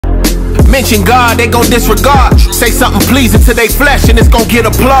Mention God, they gon' disregard. Say something pleasing to they flesh and it's gon' get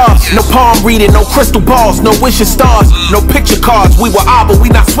applause. No palm reading, no crystal balls, no wishing stars, no picture cards. We were but we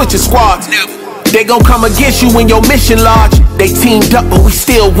not switching squads. They gon' come against you when your mission large. They teamed up, but we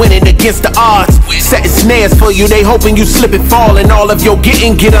still winning against the odds. Setting snares for you, they hoping you slip and fall. And all of your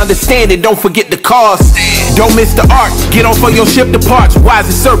get understanding, don't forget the cause. Don't miss the art, get on for your ship departs. Wise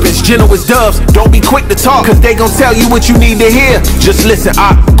as serpents, gentle as doves. Don't be quick to talk, cause they gon' tell you what you need to hear. Just listen,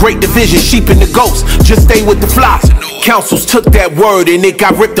 great division, sheep and the goats. Just stay with the flocks. Councils took that word and it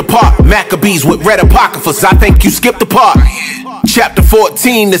got ripped apart. Maccabees with red apocryphas, I think you skipped the part. Chapter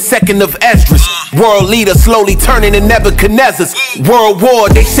 14, the second of Esdras. World leader slowly turning to Nebuchadnezzar's. World war,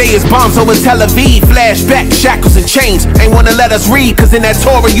 they say it's bombs over Tel Aviv. Flashback, shackles and chains. Ain't wanna let us read, cause in that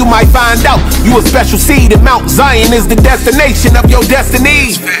Torah you might find out you a special seed, and Mount Zion is the destination of your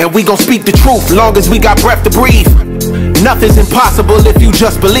destiny. And we gon' speak the truth long as we got breath to breathe. Nothing's impossible if you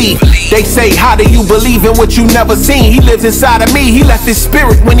just believe. They say, how do you believe in what you never seen? He lives inside of me, he left his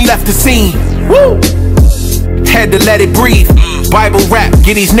spirit when he left the scene. Woo! Had to let it breathe. Bible rap,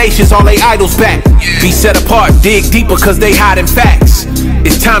 get these nations all they idols back. Be set apart, dig deeper cause they hiding facts.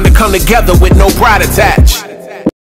 It's time to come together with no pride attached.